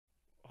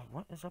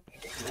What is up?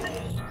 There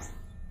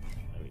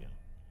we go.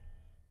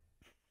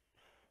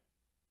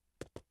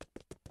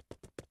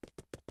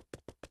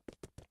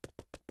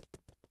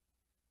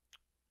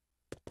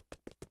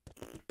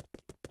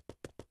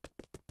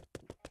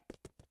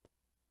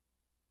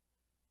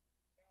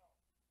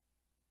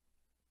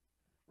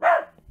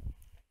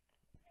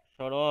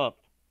 Shut up.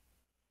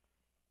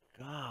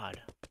 God.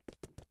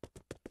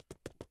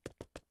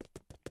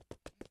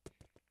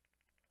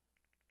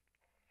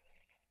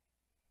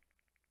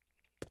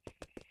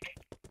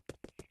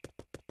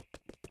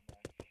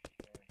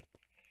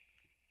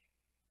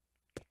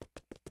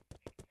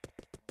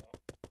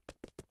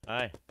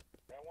 Hi.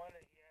 That one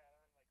that he had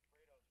on like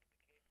Fredo's with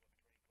the cape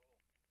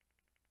looked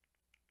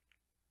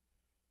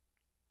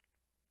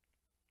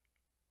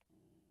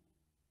pretty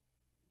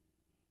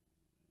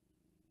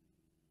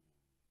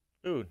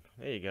cool. Dude,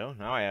 there you go.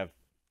 Now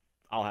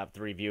I'll have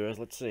 3 viewers.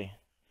 Let's see.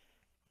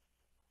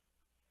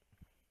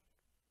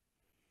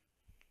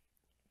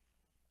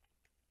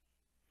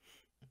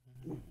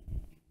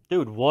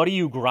 Dude, what are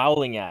you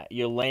growling at?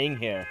 You're laying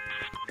here.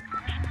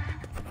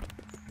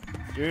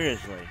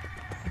 Seriously.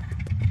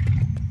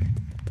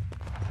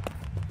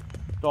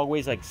 Dog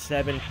weighs like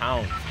 7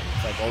 pounds.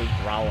 It's like always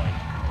growling.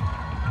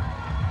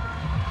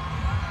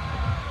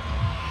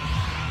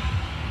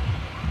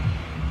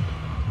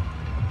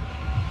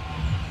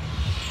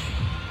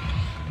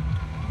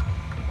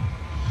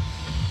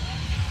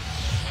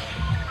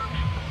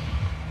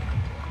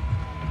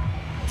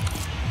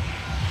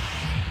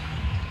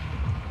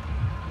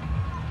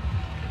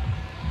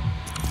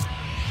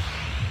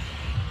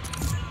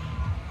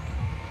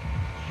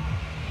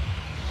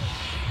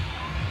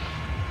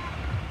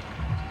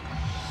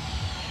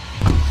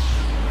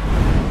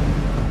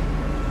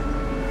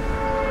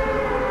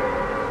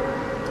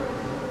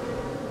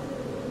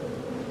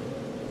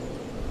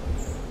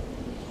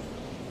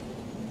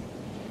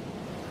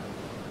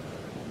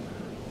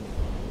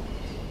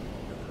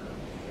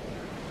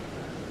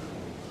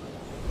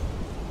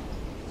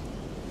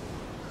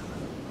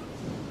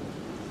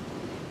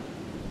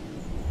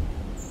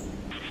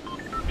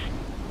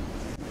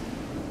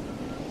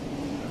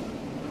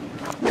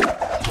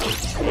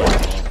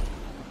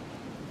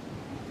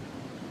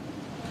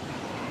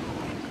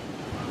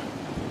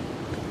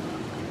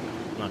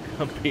 I'm not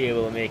gonna be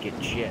able to make it.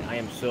 Shit, I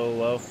am so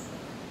low.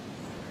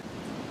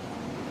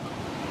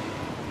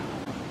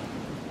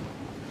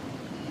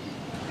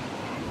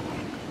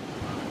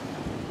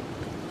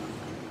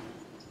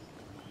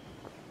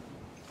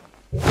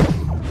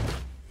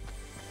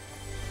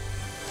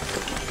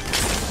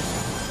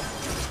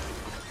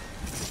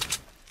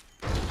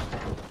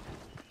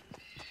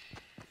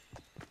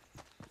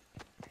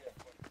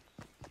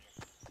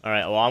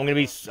 Alright, well,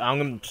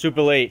 I'm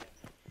super late.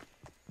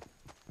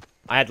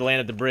 I had to land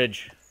at the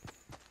bridge.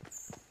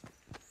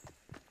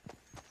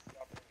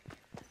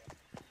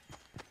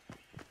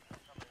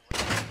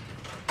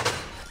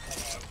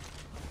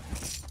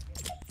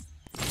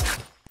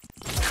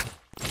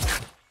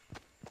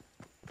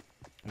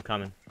 I'm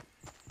coming.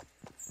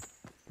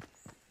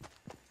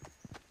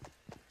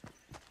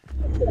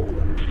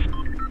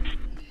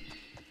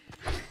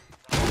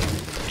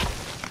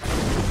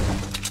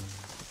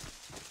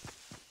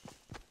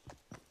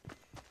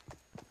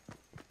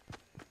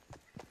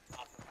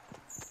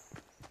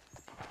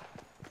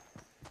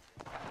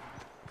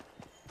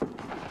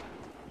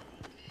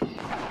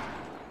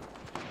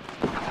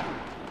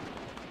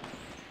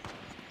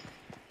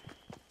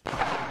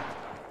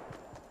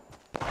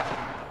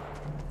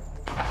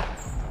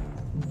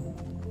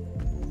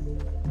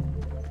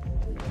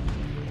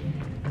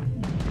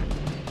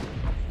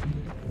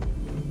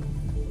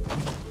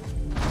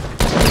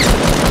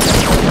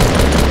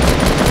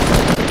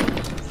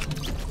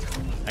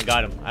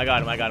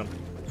 I got him.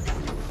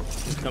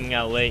 He's coming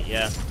out late,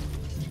 yeah.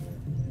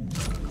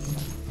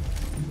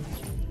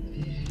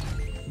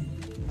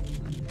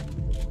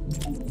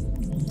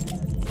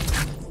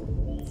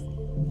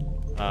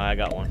 I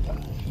got one.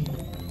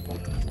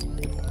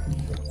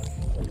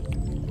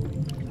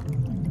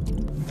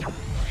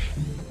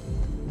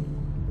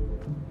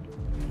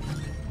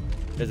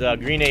 There's a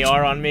green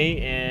AR on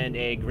me and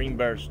a green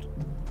burst.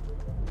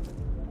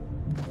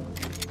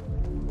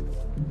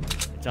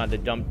 It's on the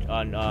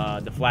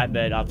the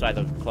flatbed outside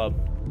the club.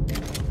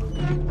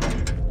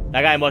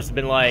 That guy must have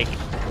been like,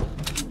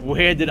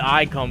 where did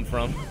I come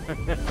from?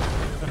 Okay,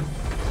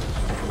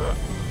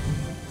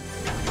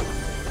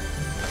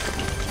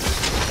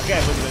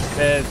 look at this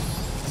head.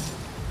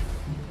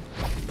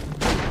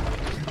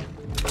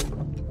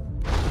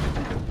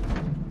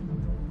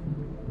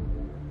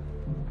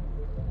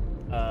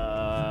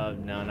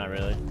 No, not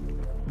really.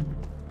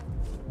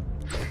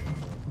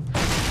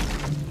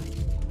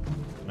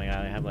 Oh my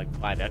god, I have like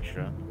 5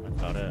 extra. That's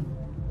about it.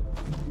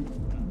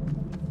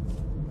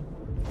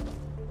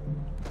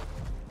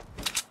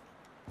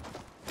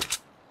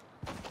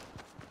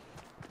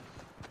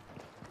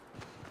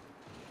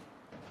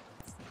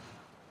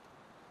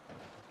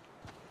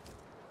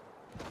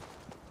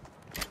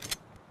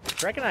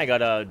 I reckon I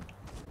got a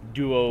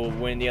duo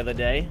win the other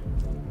day.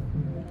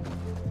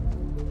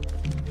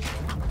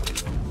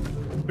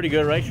 pretty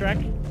good, right, Shrek?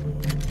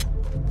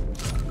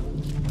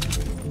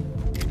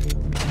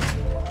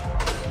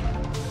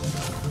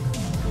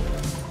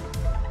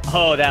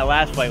 Oh, that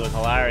last fight was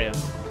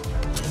hilarious.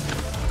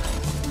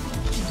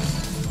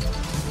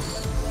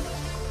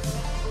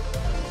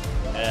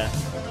 Yeah.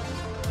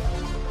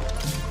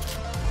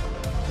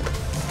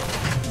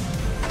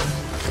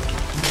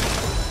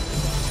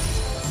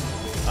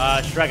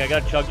 Shrek, I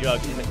got Chug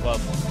Jug in the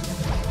club.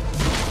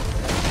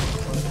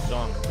 Good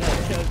song.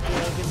 Got Chug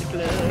Jug in the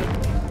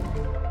club.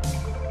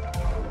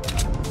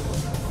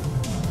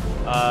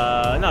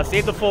 No,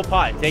 save the full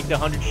pot. Take the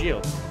 100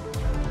 shield.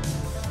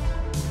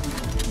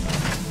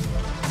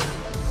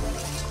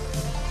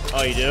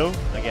 Oh, you do?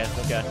 I guess,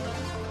 okay.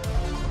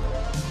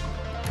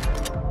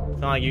 It's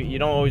not like you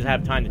don't always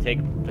have time to take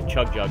a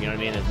Chug Jug, you know what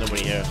I mean? There's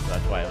nobody here, so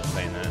that's why I was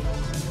saying that.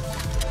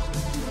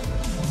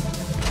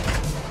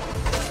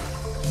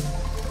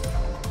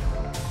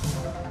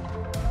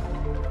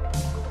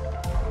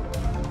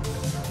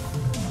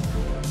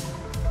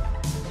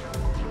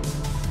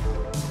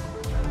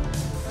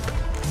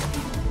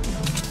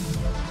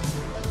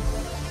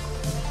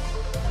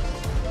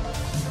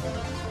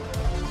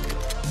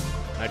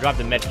 I dropped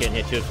the med kit in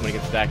here too if somebody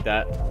can stack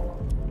that.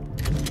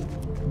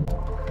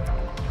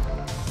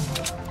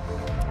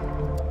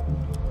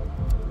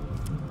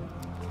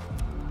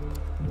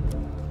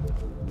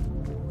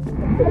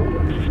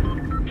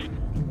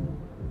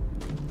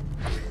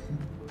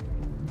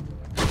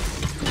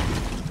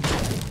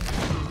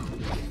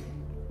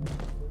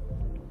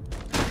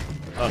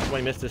 Oh,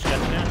 somebody missed this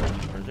chest in here?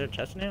 Or is there a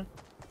chest in here?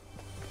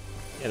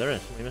 Yeah, there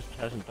is. Somebody missed a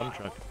chest in the dump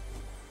truck.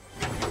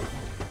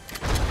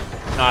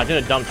 Nah, it's in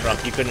a dump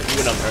truck. You wouldn't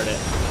have heard it.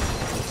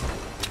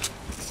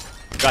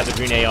 Got the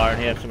green AR in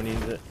here if somebody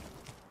needs it.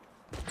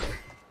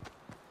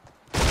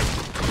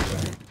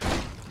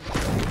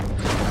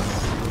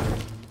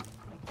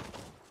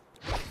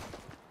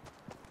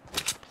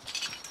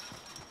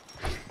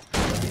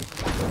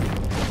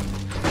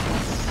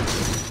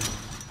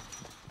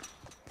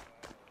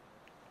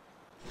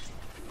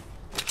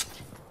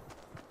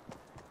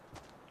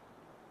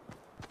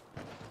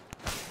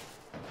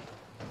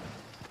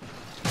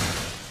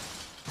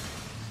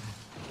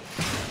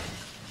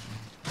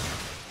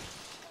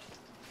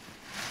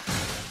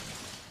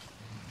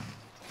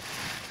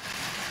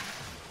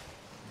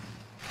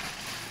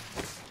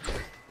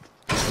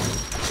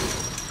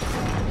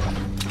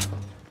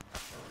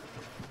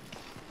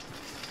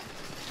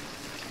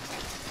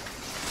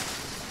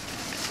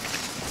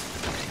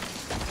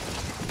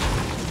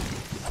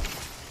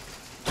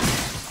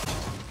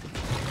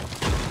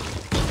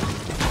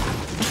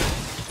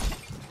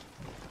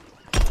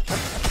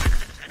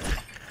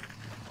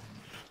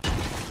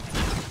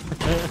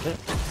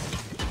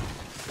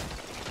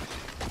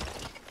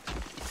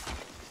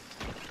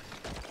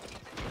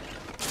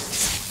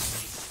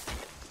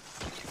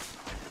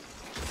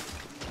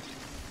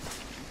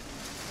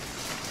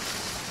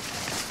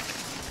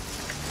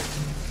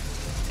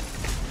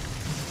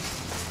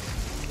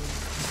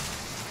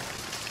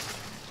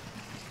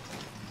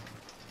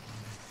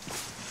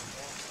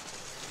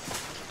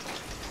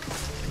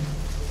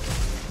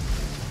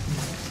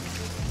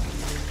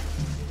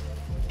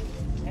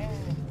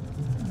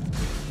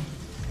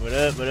 What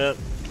up, what up?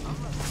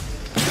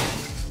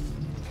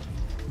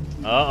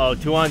 Uh-oh,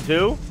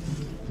 2-on-2?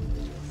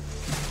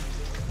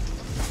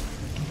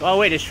 Oh,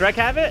 wait, does Shrek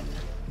have it?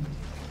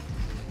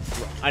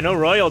 I know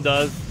Royal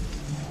does.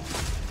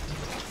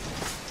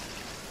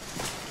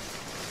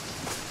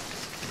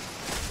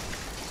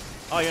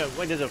 Oh, yeah,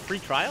 wait, there's a free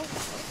trial?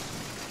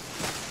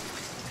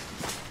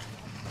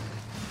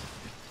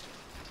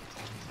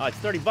 Oh, it's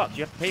 $30.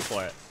 You have to pay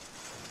for it.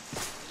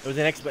 It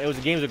was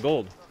a Games of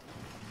Gold.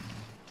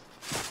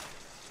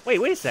 Wait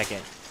a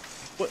second.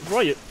 What,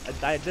 Roy?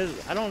 I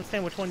don't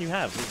understand which one you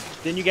have.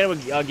 Didn't you get it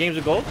with Games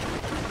of Gold?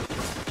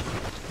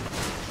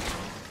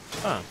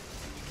 Huh.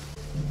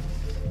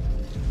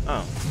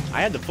 Oh,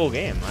 I had the full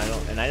game. I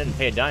didn't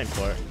pay a dime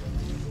for it.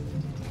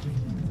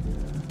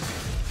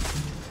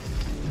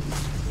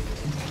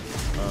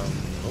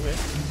 Okay.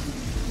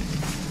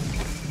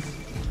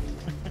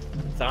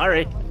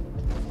 Sorry.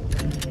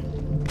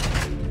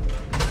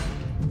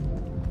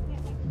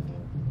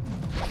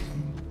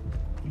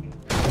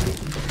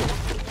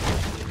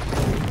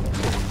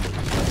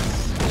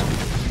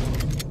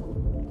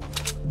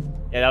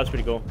 Yeah, that was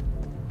pretty cool.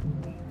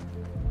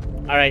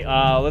 Alright,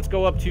 let's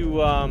go up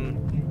to,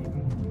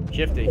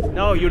 Shifty.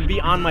 No, you'd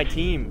be on my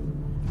team.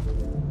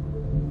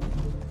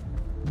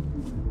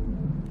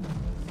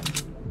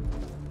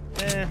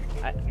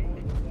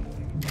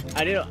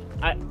 I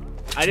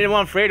didn't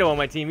want Fredo on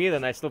my team either,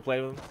 and I still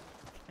played with him.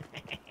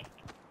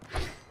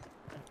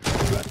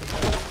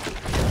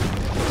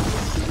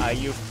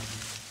 You...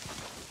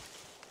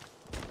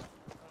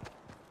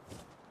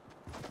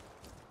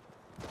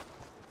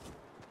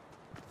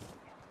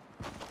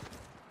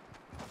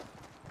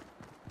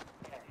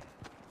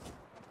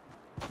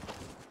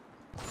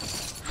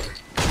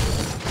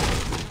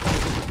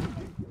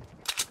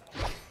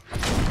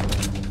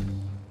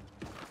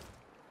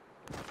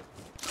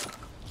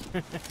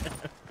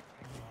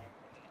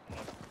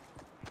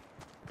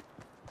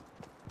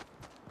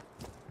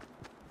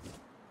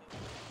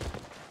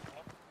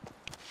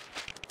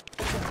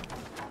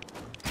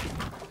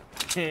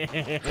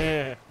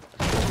 Yeah,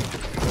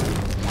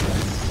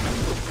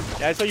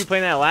 I saw you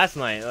playing that last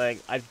night. Like,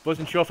 I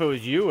wasn't sure if it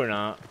was you or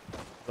not.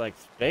 Like,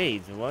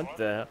 spades, what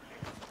the hell?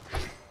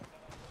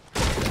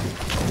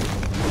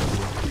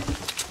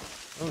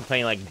 I'm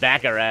playing like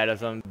Baccarat or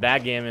some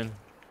backgammon.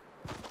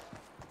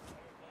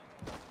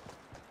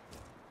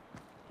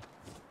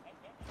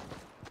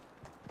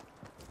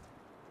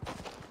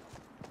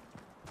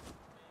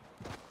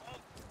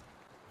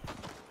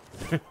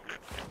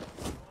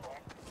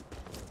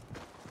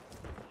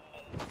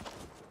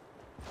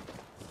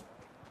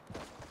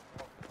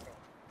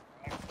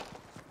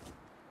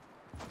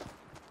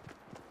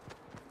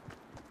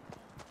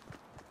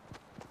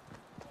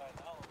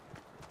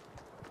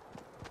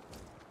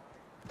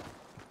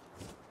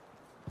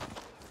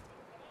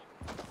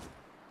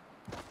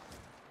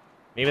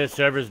 Maybe the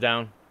server's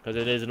down, because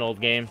it is an old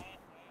game.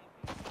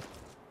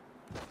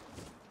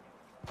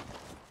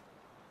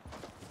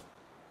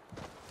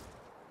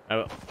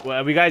 Where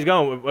are we guys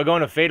going? We're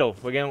going to Fatal.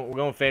 We're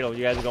going Fatal.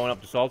 You guys are going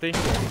up to Salty?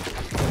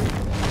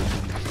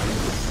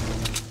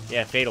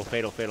 Yeah, Fatal.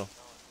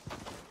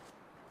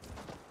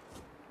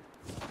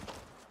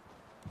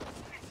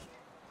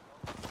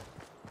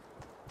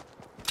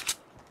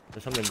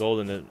 There's something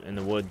gold in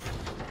the woods.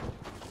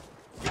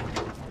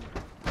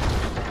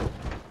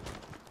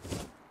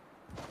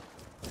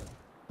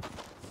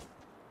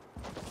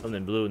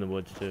 Something blue in the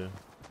woods too.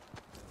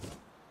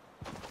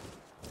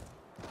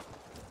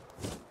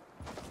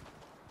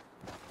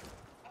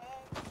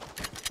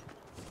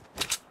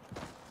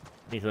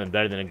 I need something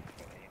better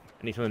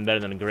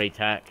than a gray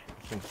tack.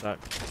 This thing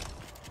sucks.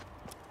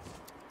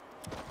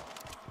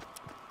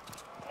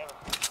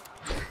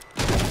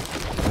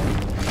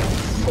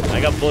 I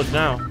got bullets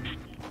now.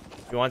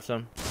 If you want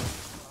some.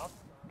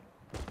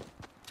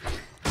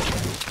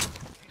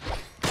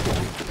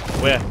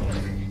 Where?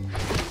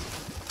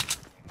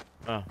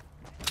 Oh.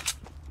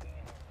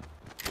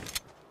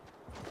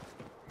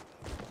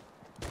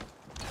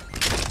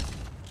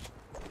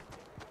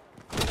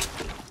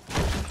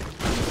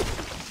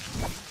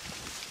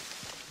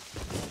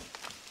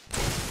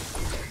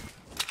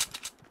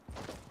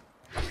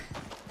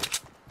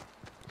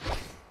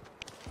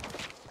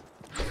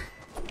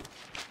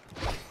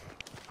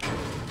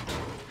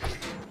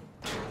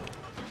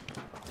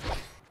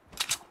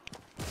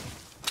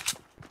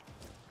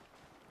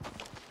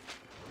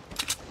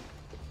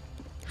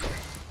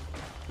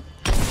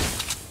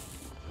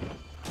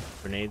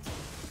 Grenades.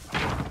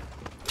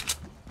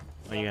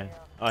 Oh, you got.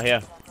 Oh,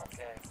 here.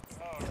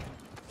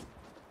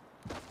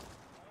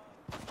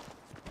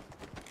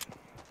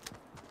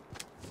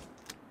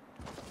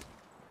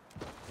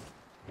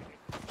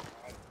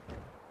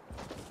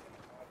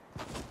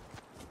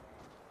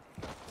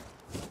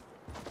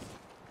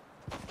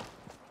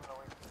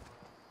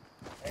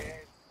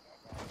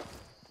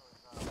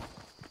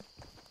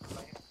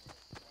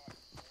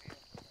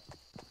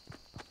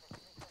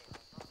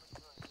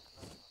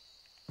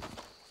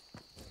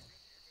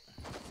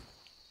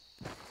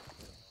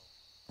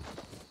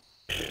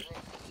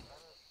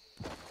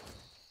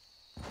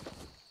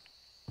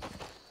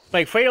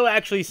 Like, Fredo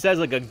actually says,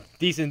 like, a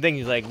decent thing.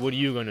 He's like, what are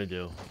you gonna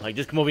do? Like,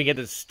 just come over and get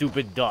this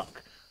stupid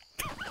duck.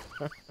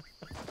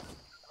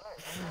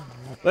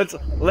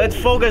 Let's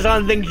focus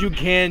on things you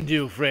can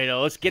do,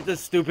 Fredo. Let's get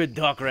this stupid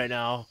duck right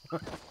now.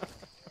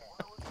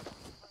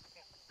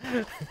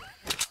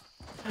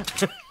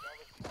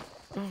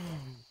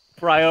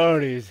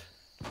 Priorities.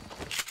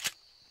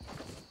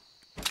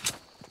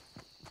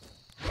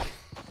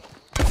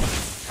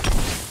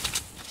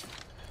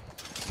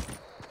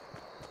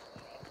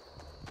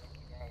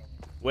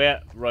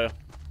 Where, Royal?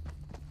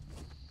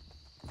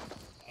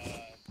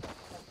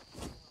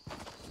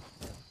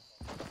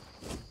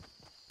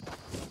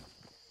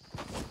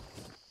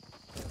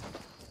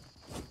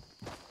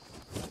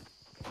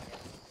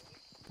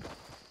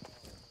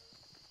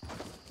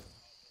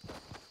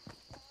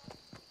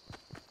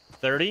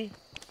 $30?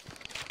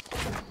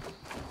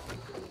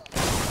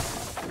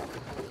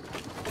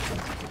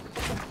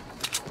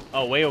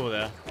 Oh, way over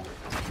there.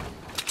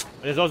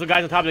 There's also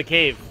guys on top of the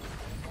cave.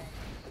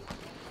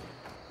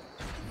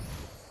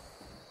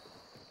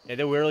 Yeah,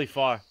 they're really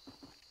far.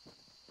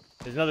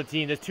 There's another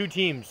team. There's two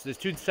teams. There's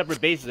two separate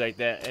bases right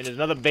there. And there's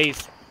another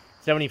base,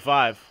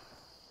 75.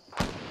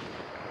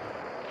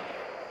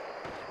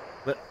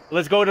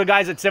 Let's go to the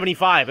guys at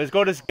 75. Let's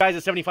go to the guys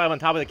at 75 on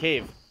top of the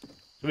cave.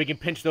 So we can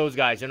pinch those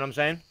guys, you know what I'm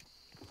saying?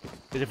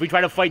 Because if we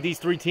try to fight these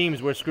three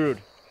teams, we're screwed.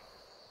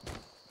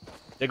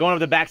 They're going over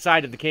the back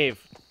side of the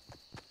cave.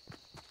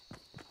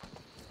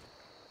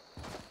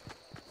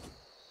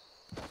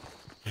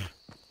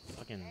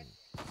 Fucking...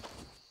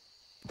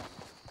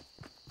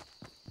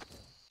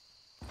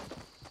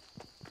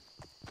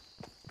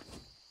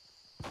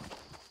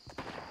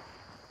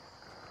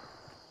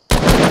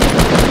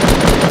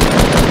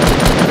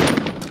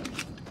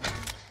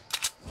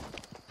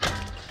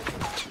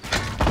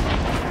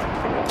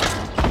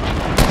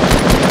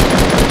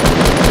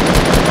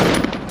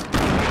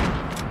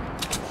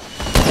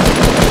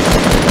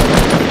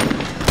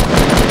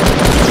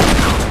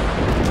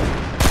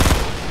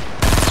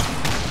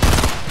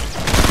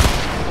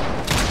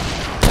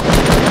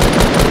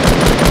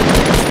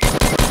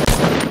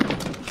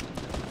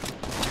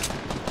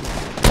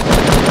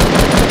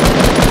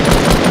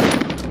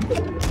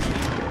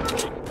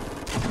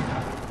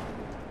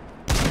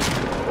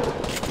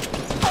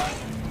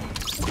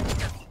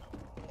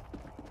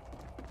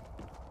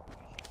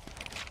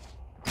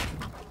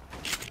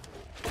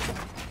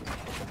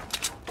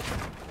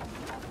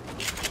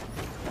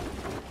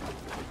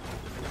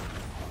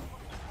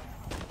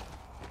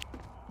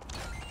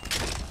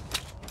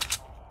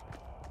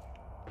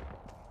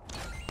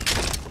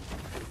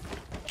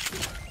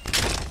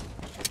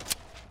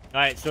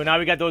 Alright, so now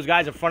we got those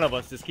guys in front of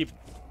us. Just keep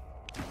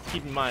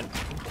in mind.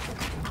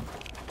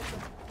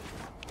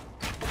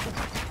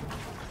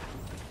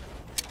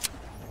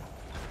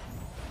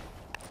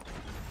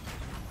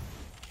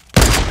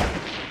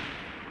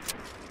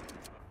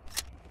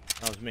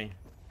 That was me.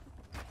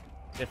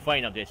 They're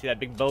fighting up there. See that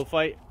big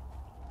bullfight?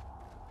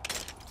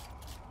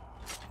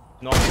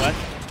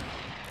 Northwest.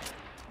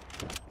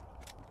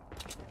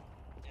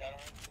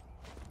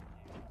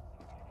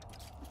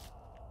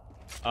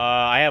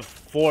 I have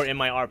 4 in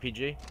my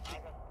RPG.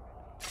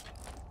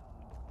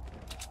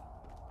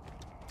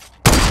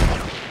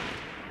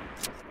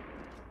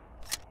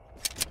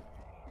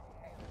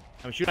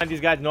 I'm shooting at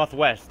these guys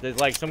northwest. There's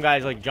like some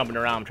guys like jumping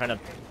around. I'm trying to.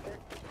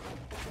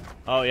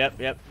 Oh,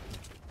 yep.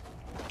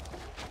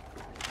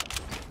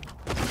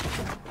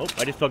 Oh,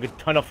 I just took a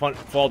ton of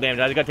fall damage.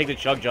 I just gotta take the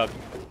chug jug.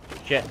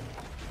 Shit.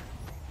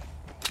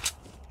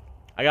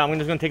 I'm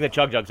just gonna take the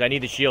chug jug, 'cause I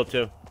need the shield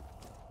too.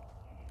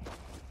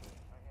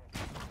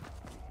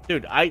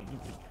 Dude,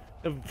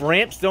 the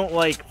ramps don't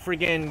like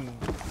freaking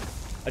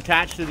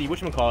attach to the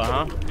whatchamacallit,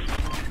 huh?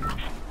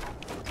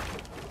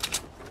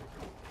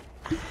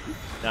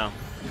 No,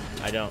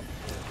 I don't.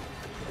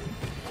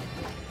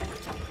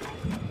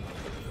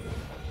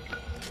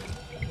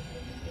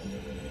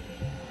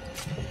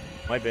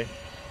 Might be.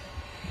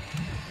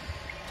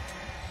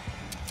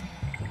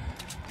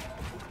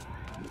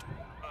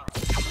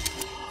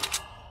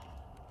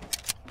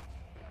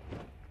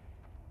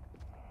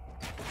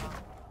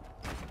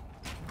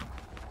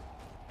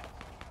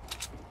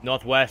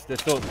 Northwest, they're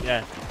still,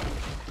 yeah.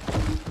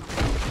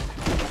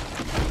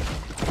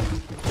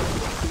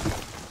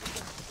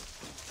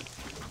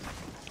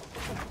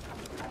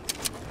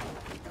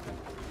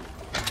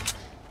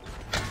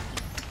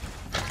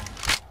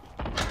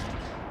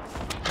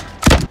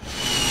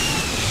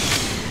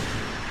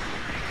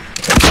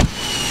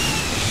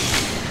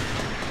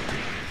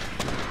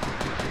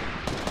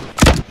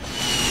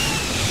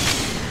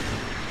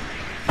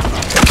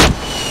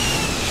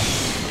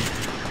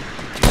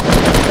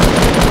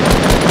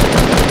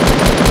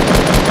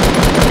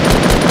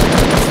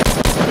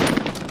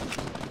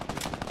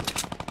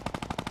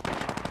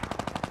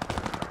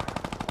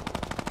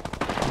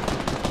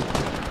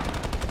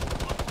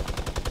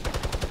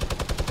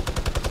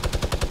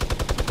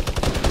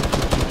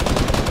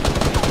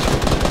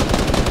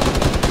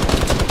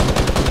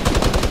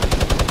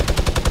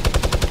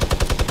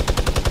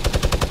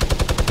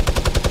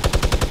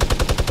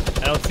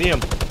 I don't see him.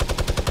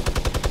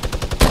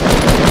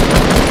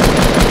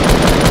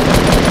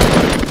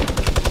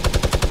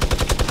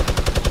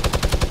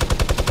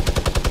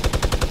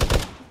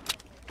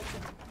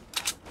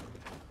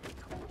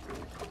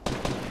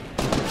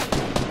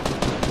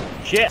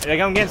 Shit, like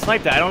I'm getting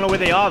sniped at. I don't know where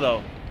they are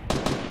though.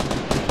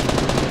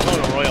 Oh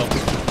no, Royal.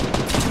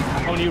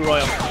 Oh, new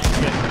Royal.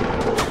 Shit.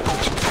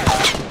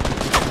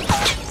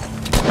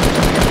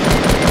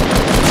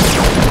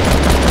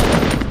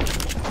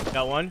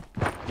 Got one.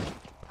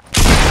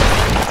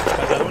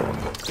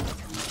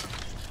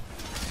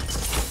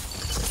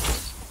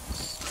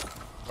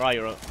 Where are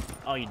you?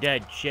 Oh, you're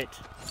dead. Shit.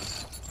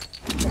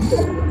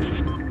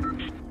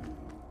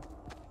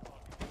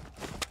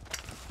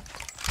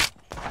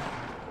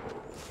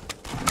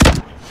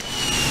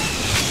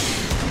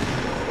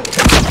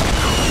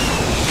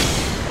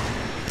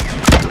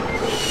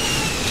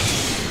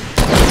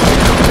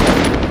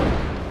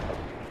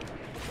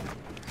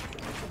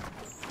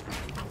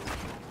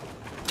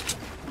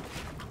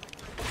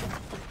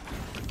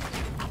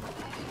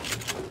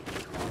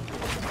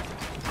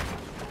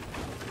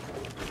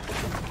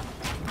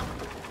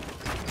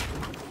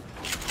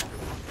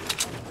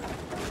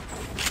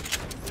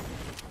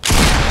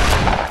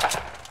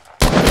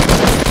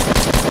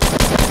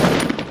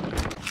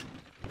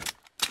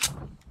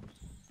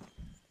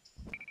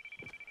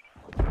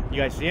 You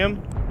guys see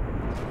him?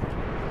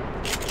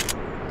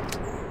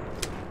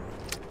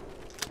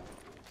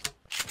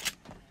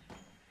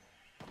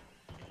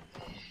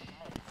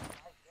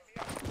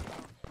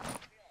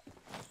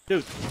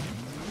 Dude.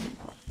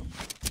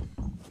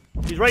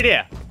 He's right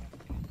here.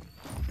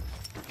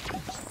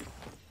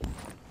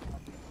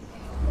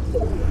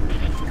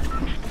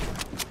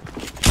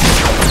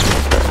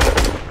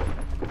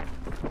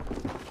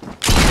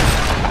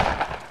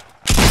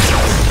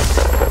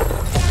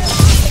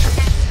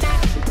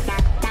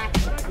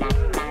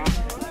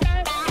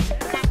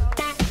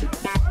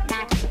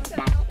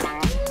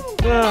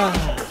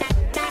 Ah.